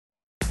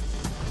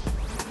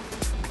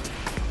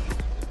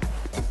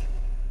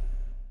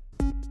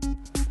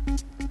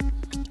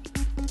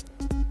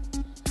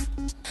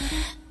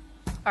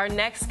Our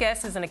next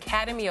guest is an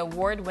Academy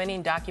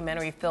Award-winning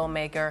documentary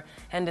filmmaker,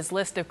 and his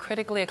list of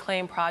critically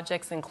acclaimed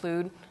projects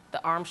include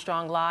The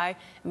Armstrong Lie,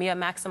 Mia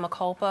Maxima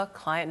Culpa,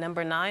 Client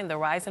Number 9, The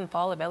Rise and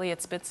Fall of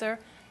Elliot Spitzer,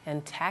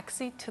 and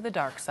Taxi to the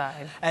Dark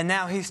Side. And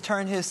now he's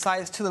turned his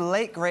sights to the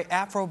late, great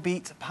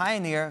Afrobeat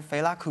pioneer,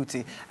 Fela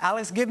Kuti.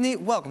 Alex Gibney,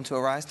 welcome to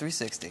Arise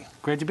 360.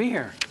 Great to be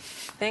here.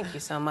 Thank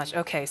you so much.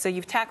 Okay, so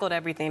you've tackled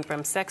everything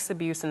from sex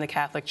abuse in the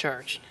Catholic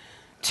Church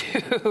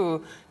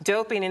to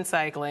doping and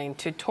cycling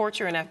to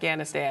torture in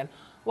Afghanistan.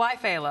 Why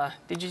Fela?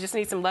 Did you just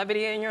need some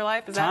levity in your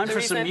life? Is Time that the for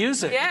reason? some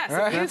music. Yeah,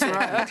 some music. That's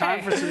right. Okay.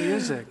 Time for some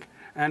music.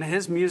 And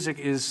his music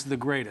is the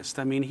greatest.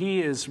 I mean,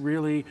 he is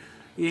really,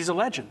 he's a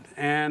legend.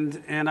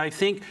 And I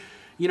think,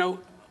 you know,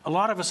 a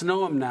lot of us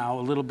know him now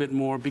a little bit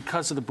more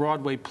because of the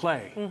Broadway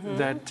play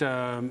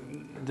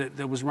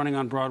that was running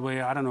on Broadway,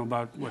 I don't know,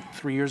 about, what,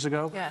 3 years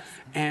ago? Yes.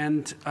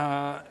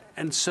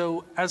 And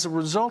so as a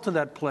result of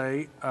that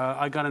play,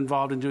 I got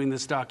involved in doing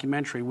this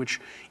documentary, which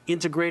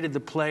integrated the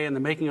play and the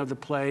making of the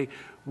play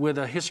with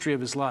a history of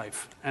his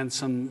life and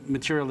some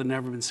material that had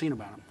never been seen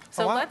about him.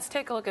 So let's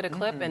take a look at a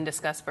clip and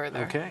discuss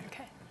further. Okay.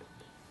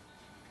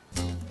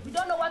 We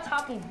don't know what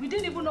happened. We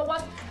didn't even know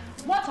what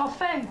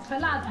offense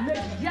Fela has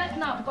made yet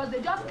now, because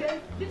they just came,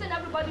 beating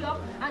everybody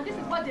up, and this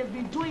is what they've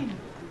been doing.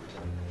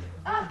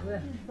 I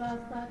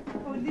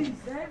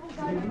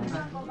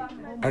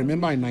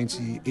remember in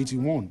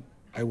 1981,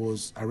 I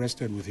was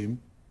arrested with him,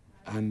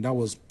 and that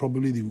was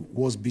probably the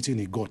worst beating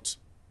he got.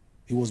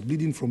 He was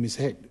bleeding from his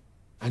head,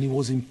 and he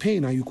was in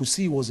pain, and you could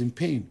see he was in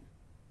pain.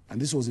 And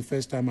this was the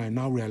first time I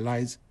now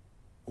realized,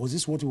 was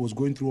this what he was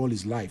going through all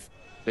his life?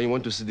 Then you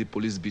want to see the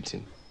police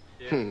beating.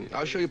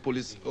 I'll show you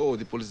police. Oh,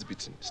 the police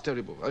beating. It's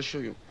terrible. I'll show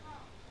you.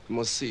 You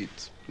must see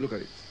it. Look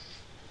at it.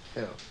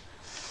 Yeah.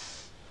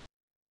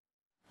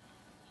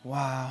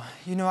 Wow.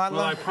 You know,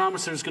 I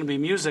promised there was going to be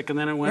music, and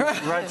then it went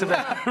right to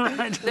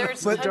that.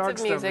 There's tons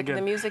of music.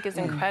 The music is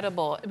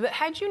incredible. But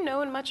had you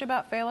known much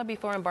about Fela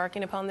before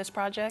embarking upon this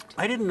project?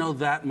 I didn't know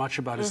that much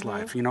about his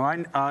life. You know,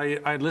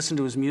 I listened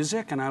to his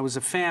music, and I was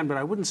a fan, but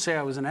I wouldn't say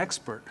I was an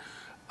expert.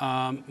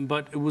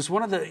 But it was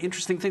one of the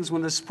interesting things.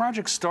 When this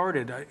project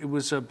started, it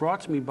was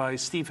brought to me by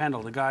Steve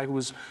Hendel, the guy who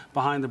was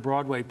behind the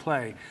Broadway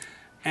play.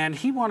 And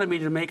he wanted me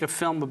to make a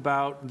film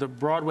about the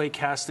Broadway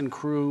cast and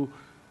crew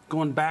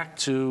going back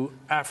to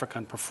Africa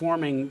and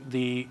performing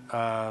the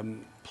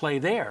play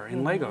there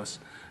in Lagos.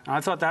 And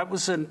I thought that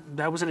was an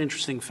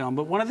interesting film.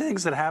 But one of the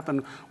things that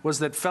happened was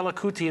that Fela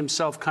Kuti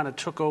himself kind of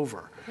took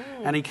over.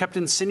 And he kept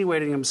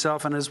insinuating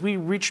himself. And as we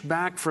reached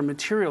back for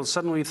material,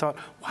 suddenly we thought,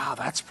 wow,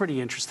 that's pretty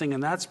interesting,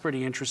 and that's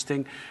pretty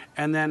interesting.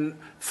 And then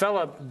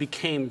Fela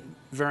became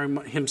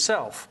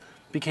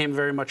became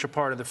very much a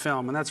part of the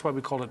film, and that's why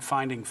we called it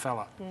Finding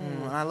Fela.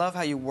 And I love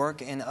how you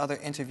work in other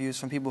interviews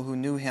from people who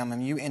knew him,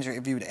 and you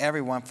interviewed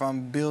everyone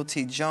from Bill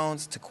T.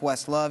 Jones to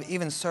Questlove,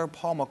 even Sir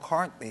Paul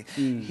McCartney.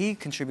 He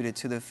contributed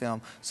to the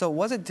film. So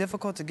was it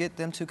difficult to get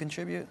them to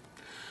contribute?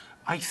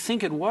 I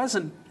think it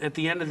wasn't at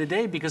the end of the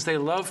day, because they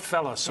loved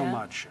Fela so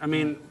much. I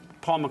mean,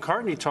 Paul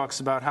McCartney talks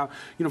about how,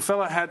 you know,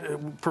 Fela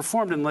had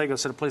performed in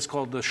Lagos at a place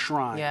called The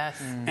Shrine. Yes.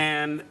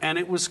 And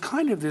it was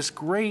kind of this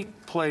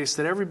great place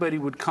that everybody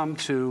would come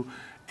to,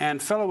 and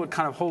Fela would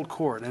kind of hold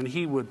court, and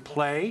he would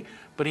play,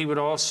 but he would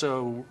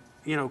also,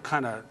 you know,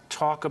 kind of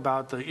talk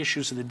about the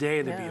issues of the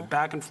day. There'd be a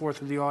back and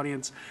forth with the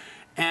audience.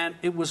 And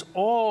it was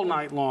all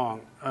night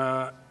long.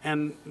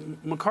 And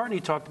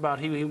McCartney talked about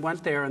he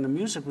went there, and the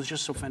music was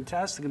just so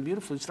fantastic and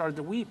beautiful. He started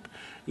to weep.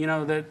 You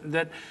know,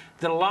 that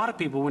a lot of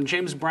people, when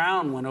James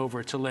Brown went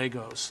over to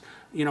Lagos,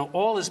 you know,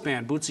 all his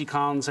band, Bootsy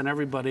Collins and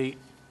everybody,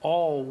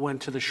 all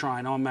went to the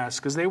Shrine en masse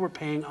because they were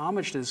paying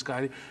homage to this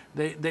guy.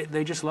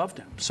 They just loved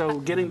him. So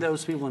getting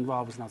those people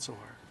involved was not so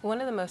hard. One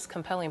of the most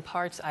compelling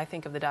parts, I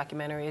think, of the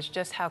documentary is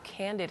just how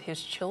candid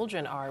his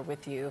children are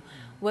with you.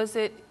 Was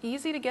it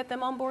easy to get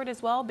them on board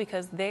as well?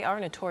 Because they are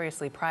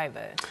notoriously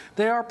private.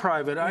 They are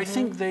private. I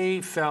think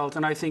they felt,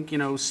 and I think, you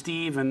know,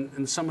 Steve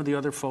and some of the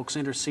other folks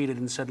interceded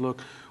and said,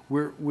 look,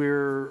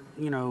 we're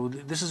you know,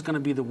 this is going to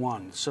be the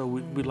one, so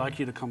we'd like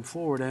you to come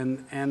forward.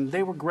 And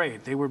they were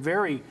great. They were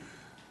very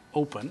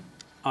open,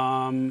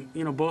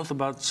 you know, both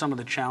about some of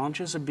the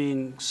challenges of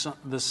being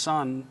the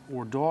son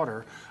or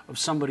daughter of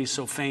somebody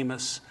so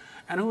famous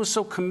and who was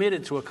so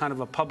committed to a kind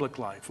of a public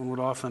life and would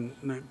often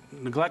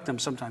neglect them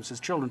sometimes as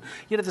children.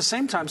 Yet at the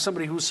same time,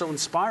 somebody who was so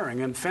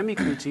inspiring. And Femi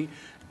Kuti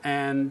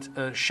and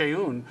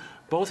Sheun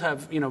both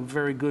have, you know,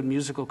 very good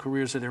musical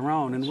careers of their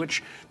own, in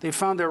which they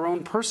found their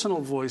own personal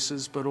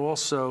voices, but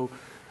also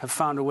have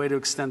found a way to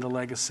extend the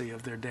legacy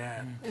of their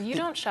dad. You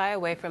don't shy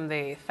away from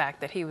the fact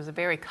that he was a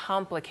very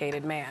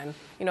complicated man.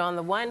 You know, on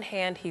the one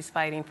hand, he's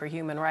fighting for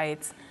human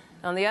rights.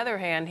 On the other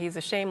hand, he's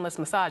a shameless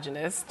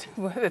misogynist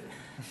with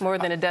more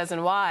than a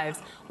dozen wives.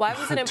 Why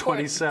was it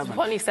important? 27.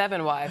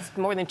 27 wives,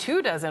 more than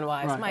 24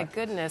 wives. Right. My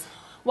goodness.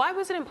 Why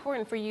was it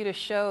important for you to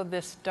show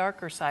this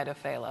darker side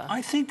of Fela?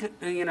 I think,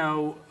 you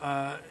know,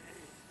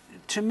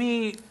 to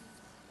me,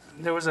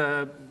 there was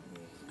a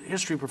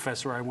history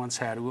professor I once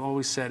had who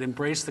always said,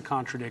 embrace the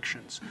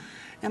contradictions.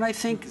 And I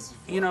think,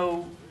 you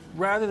know,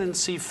 rather than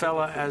see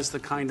Fela as the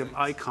kind of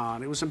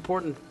icon, it was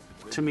important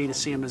to me to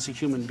see him as a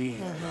human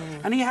being.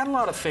 And he had a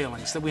lot of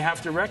failings that we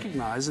have to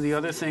recognize. The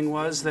other thing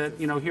was that,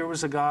 you know, here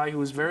was a guy who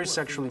was very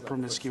sexually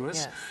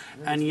promiscuous,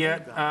 and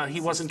yet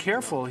he wasn't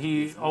careful.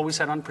 He always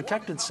had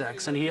unprotected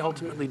sex, and he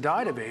ultimately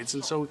died of AIDS.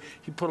 And so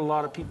he put a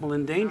lot of people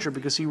in danger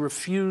because he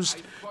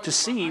refused to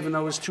see, even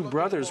though his two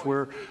brothers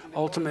were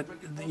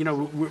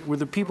were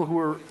the people who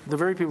were, the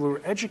very people who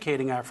were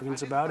educating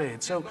Africans about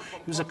AIDS. So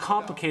he was a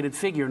complicated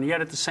figure, and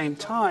yet at the same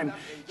time,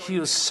 he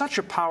was such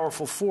a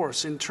powerful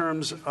force in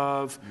terms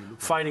of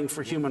fighting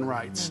for human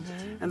rights.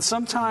 And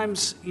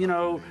sometimes, you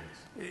know,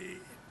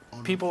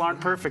 people aren't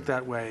perfect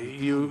that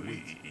way.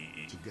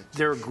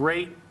 There are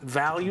great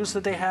values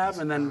that they have,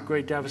 and then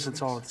great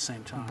deficits all at the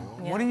same time.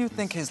 What do you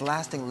think his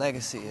lasting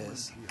legacy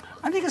is?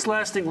 I think his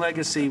lasting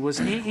legacy was,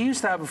 he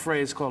used to have a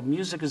phrase called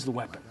 "music is the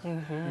weapon."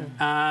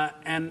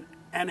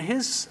 And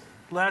his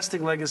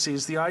lasting legacy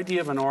is the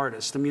idea of an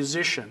artist, a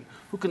musician,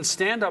 who can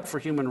stand up for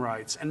human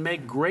rights and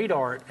make great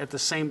art at the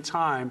same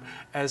time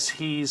as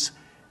he's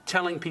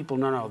telling people,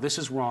 no, this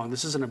is wrong,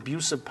 this is an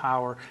abuse of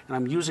power, and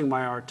I'm using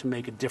my art to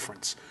make a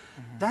difference.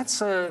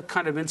 That's a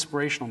kind of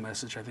inspirational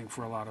message, I think,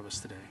 for a lot of us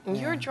today.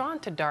 You're drawn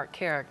to dark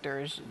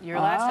characters. Your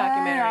last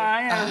documentary...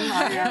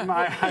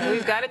 I am.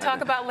 We've got to talk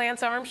about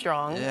Lance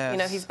Armstrong. Yes. You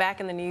know, he's back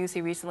in the news.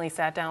 He recently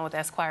sat down with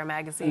Esquire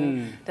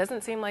magazine.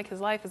 Doesn't seem like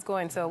his life is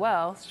going so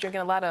well. He's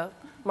drinking a lot of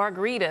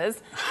margaritas.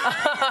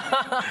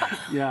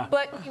 Yeah.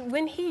 But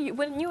when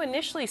you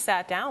initially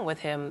sat down with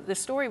him, the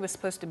story was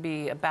supposed to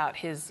be about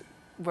his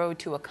road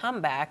to a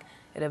comeback.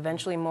 It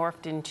eventually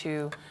morphed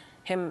into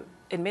him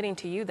admitting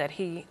to you that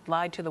he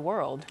lied to the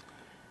world.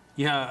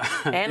 Yeah.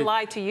 And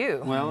lied to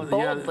you, well,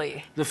 boldly.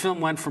 Yeah, the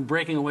film went from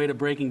Breaking Away to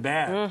Breaking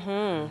Bad.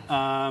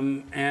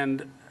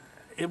 And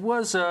it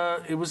was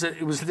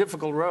a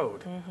difficult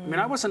road. I mean,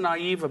 I wasn't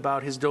naive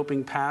about his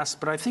doping past,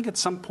 but I think at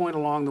some point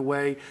along the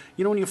way,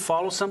 you know, when you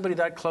follow somebody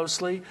that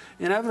closely,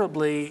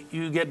 inevitably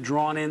you get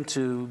drawn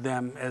into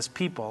them as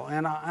people.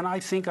 And I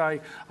think I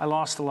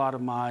lost a lot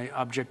of my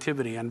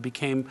objectivity and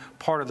became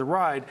part of the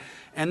ride.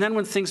 And then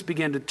when things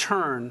began to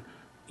turn,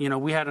 you know,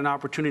 we had an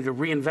opportunity to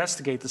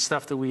reinvestigate the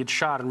stuff that we had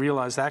shot and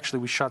realized actually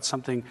we shot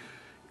something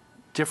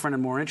different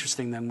and more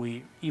interesting than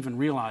we even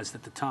realized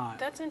at the time.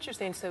 That's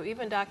interesting. So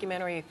even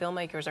documentary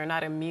filmmakers are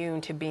not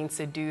immune to being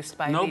seduced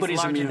by Nobody's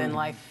these immune.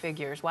 larger-than-life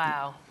figures.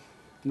 Wow.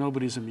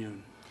 Nobody's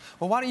immune.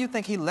 Well, why do you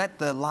think he let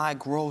the lie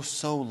grow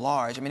so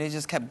large? I mean, it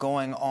just kept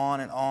going on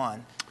and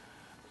on.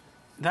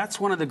 That's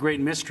one of the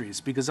great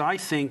mysteries, because I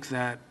think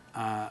that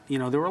you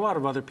know, there were a lot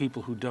of other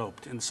people who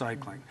doped in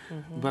cycling.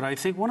 But I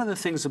think one of the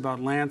things about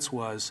Lance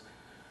was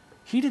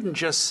he didn't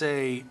just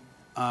say,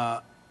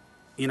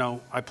 you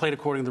know, I played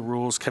according to the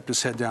rules, kept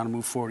his head down and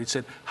moved forward. He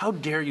said, how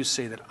dare you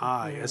say that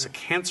I, as a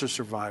cancer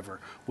survivor,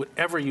 would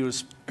ever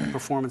use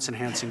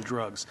performance-enhancing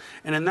drugs?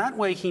 And in that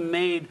way, he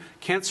made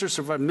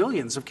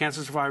millions of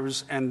cancer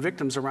survivors and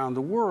victims around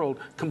the world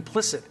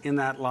complicit in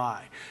that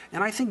lie.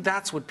 And I think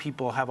that's what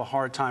people have a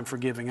hard time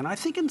forgiving. And I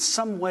think in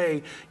some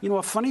way, you know,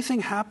 a funny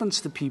thing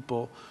happens to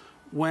people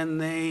when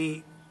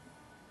they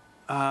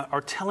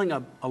are telling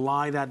a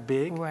lie that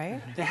big.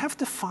 Right. They have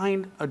to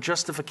find a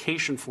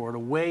justification for it, a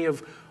way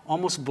of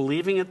almost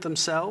believing it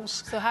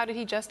themselves. So how did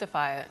he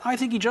justify it? I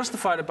think he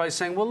justified it by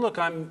saying, well, look,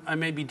 I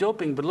may be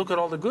doping, but look at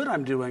all the good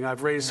I'm doing.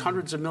 I've raised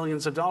hundreds of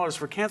millions of dollars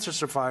for cancer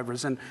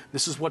survivors, and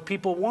this is what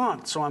people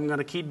want, so I'm going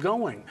to keep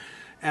going.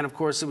 And, of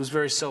course, it was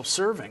very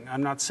self-serving.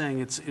 I'm not saying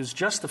it's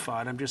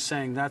justified. I'm just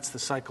saying that's the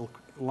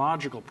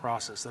psychological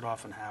process that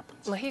often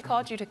happens. Well, he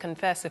called you to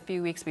confess a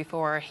few weeks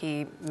before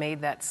he made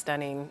that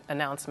stunning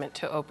announcement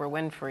to Oprah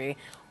Winfrey.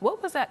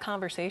 What was that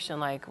conversation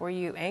like? Were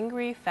you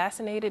angry,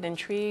 fascinated,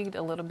 intrigued,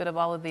 a little bit of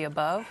all of the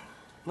above?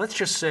 Let's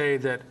just say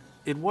that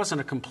it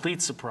wasn't a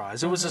complete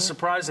surprise. It was a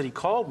surprise that he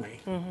called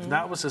me.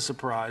 That was a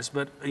surprise.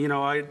 But, you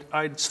know,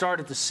 I'd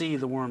started to see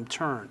the worm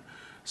turn.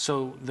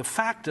 So the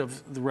fact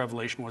of the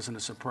revelation wasn't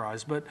a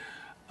surprise. But,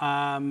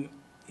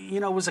 you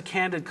know, it was a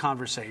candid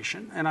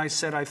conversation. And I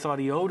said I thought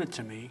he owed it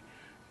to me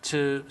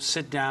to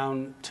sit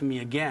down to me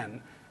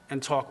again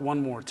and talk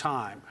one more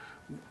time,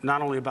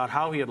 not only about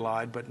how he had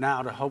lied, but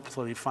now to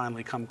hopefully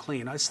finally come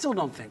clean. I still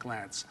don't think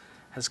Lance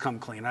has come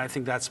clean. I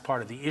think that's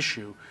part of the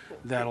issue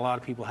that a lot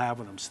of people have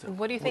with him still.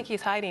 What do you think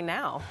he's hiding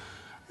now?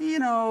 You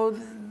know,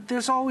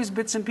 there's always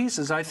bits and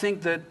pieces. I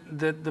think that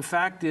the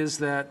fact is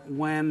that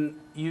when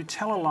you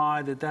tell a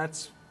lie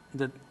that's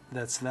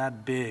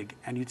that big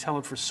and you tell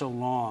it for so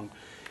long,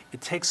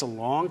 it takes a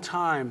long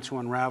time to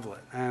unravel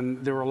it.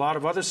 And there were a lot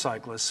of other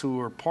cyclists who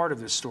were part of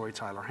this story,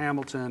 Tyler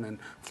Hamilton and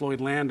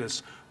Floyd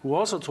Landis, who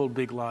also told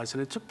big lies,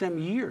 and it took them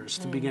years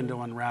to begin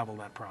to unravel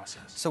that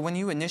process. So when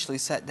you initially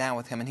sat down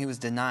with him and he was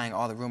denying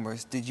all the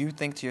rumors, did you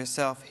think to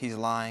yourself, he's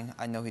lying,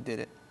 I know he did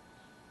it?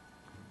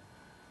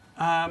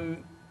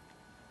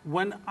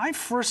 When I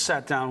first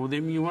sat down with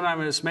him, when I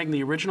was making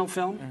the original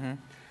film,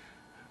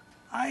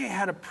 I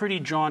had a pretty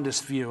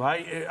jaundiced view.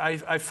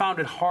 I found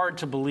it hard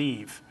to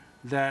believe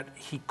that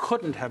he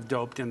couldn't have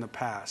doped in the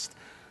past.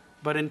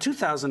 But in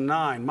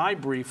 2009, my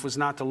brief was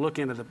not to look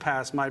into the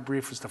past. My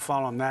brief was to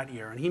follow him that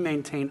year. And he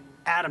maintained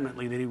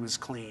adamantly that he was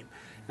clean.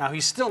 Now,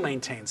 he still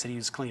maintains that he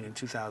was clean in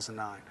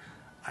 2009.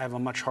 I have a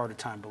much harder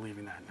time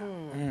believing that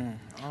now.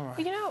 All right.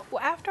 You know,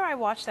 after I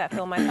watched that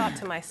film, I thought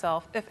to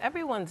myself, if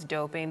everyone's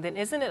doping, then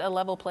isn't it a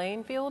level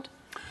playing field?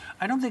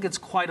 I don't think it's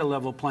quite a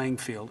level playing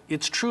field.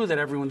 It's true that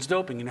everyone's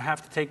doping, and you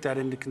have to take that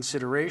into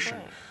consideration.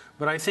 Right.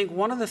 But I think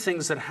one of the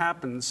things that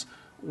happens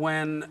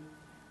when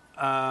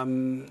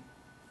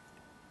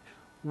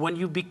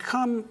you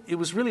become, it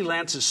was really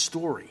Lance's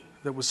story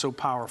that was so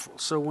powerful.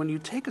 So when you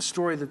take a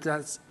story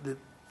that's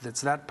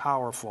that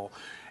powerful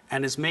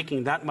and is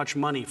making that much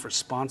money for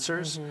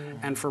sponsors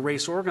and for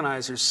race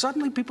organizers,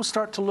 suddenly people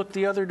start to look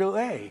the other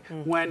way.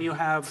 When you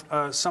have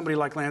somebody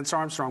like Lance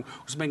Armstrong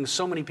who's making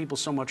so many people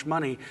so much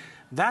money,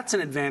 that's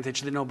an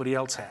advantage that nobody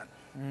else had.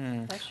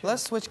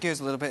 Let's switch gears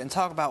a little bit and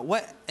talk about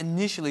what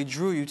initially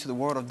drew you to the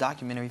world of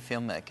documentary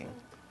filmmaking.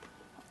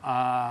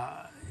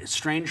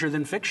 Stranger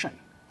than fiction.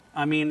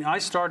 I mean, I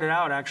started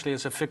out actually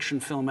as a fiction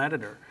film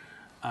editor.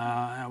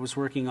 I was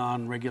working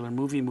on regular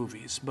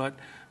movies, but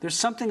there's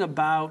something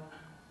about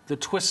the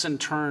twists and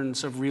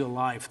turns of real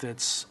life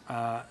that's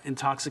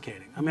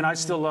intoxicating. I mean, I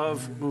still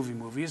love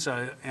movies,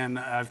 and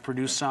I've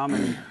produced some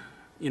and,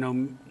 you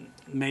know,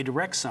 may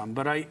direct some,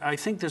 but I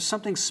think there's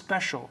something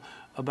special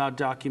about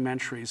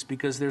documentaries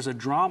because there's a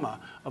drama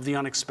of the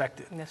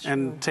unexpected. That's true.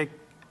 And take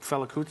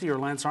Fela Kuti or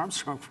Lance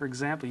Armstrong, for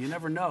example. You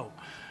never know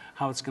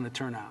how it's going to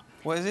turn out.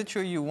 Well, is it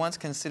true you once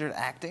considered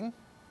acting?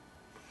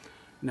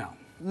 No.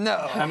 No.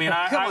 I mean,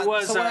 I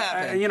was, so what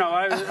happened? you know,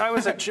 I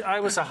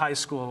was a high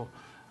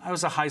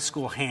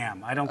school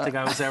ham. I don't think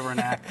I was ever an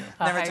actor.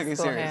 Never took it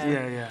serious.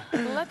 Yeah.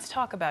 Let's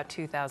talk about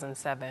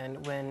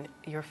 2007 when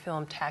your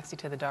film Taxi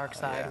to the Dark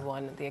Side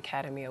won the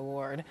Academy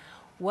Award.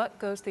 What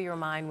goes through your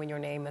mind when your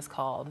name is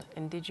called?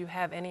 And did you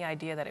have any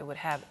idea that it would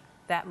have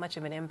that much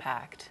of an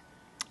impact?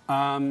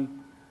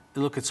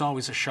 Look, it's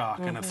always a shock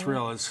and a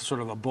thrill. It's sort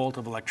of a bolt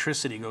of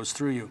electricity goes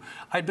through you.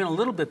 I'd been a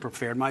little bit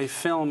prepared. My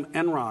film,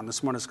 Enron, The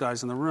Smartest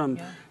Guys in the Room,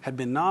 had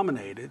been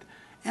nominated,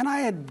 and I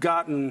had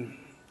gotten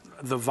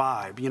the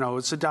vibe. You know,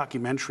 it's a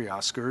documentary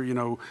Oscar. You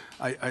know,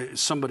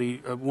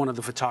 one of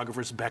the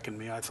photographers beckoned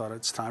me. I thought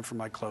it's time for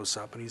my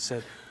close-up, and he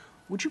said,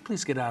 "Would you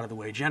please get out of the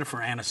way? Jennifer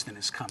Aniston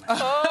is coming."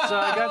 So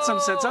I got some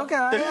sense, okay,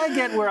 I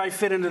get where I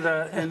fit into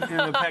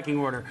the pecking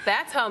order.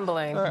 That's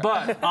humbling.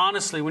 But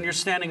honestly, when you're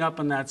standing up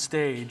on that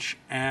stage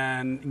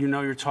and you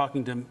know you're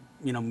talking to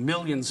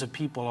millions of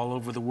people all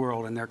over the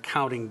world and they're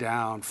counting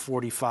down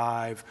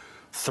 45,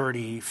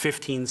 30,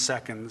 15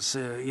 seconds,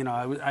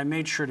 I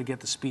made sure to get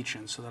the speech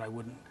in so that I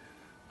wouldn't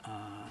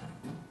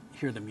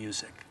hear the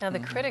music. Now, the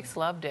critics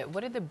loved it.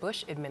 What did the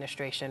Bush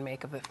administration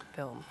make of the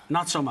film?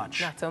 Not so much.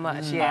 Not so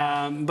much,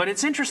 yeah. But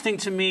it's interesting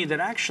to me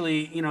that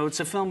actually, it's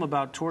a film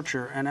about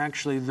torture, and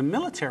actually the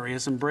military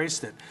has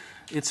embraced it.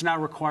 It's now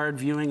required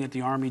viewing at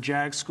the Army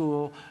JAG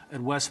School, at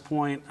West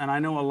Point, and I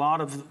know a lot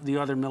of the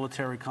other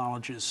military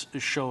colleges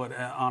show it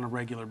on a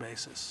regular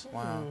basis.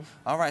 Wow.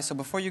 All right, so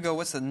before you go,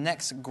 what's the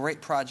next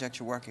great project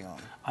you're working on?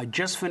 I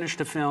just finished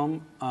a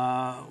film,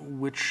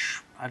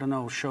 which, I don't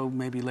know, show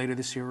maybe later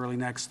this year, early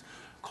next,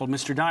 called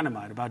Mr.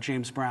 Dynamite, about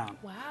James Brown.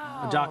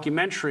 Wow. A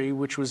documentary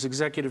which was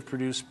executive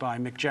produced by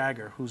Mick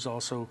Jagger, who's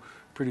also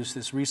produced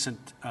this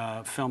recent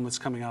film that's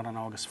coming out on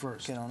August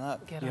 1st. Get on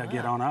Up.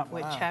 Get on Up.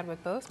 With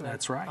Chadwick Boseman.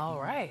 That's right.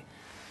 All right.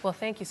 Well,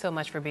 thank you so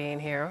much for being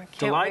here.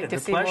 Can't Delighted. wait to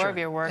see more of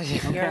your work.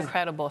 You're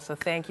incredible, so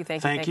thank you.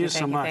 Thank you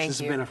so much. This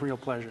has been a real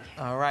pleasure.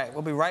 All right,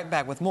 we'll be right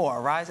back with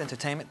more Rise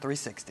Entertainment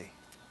 360.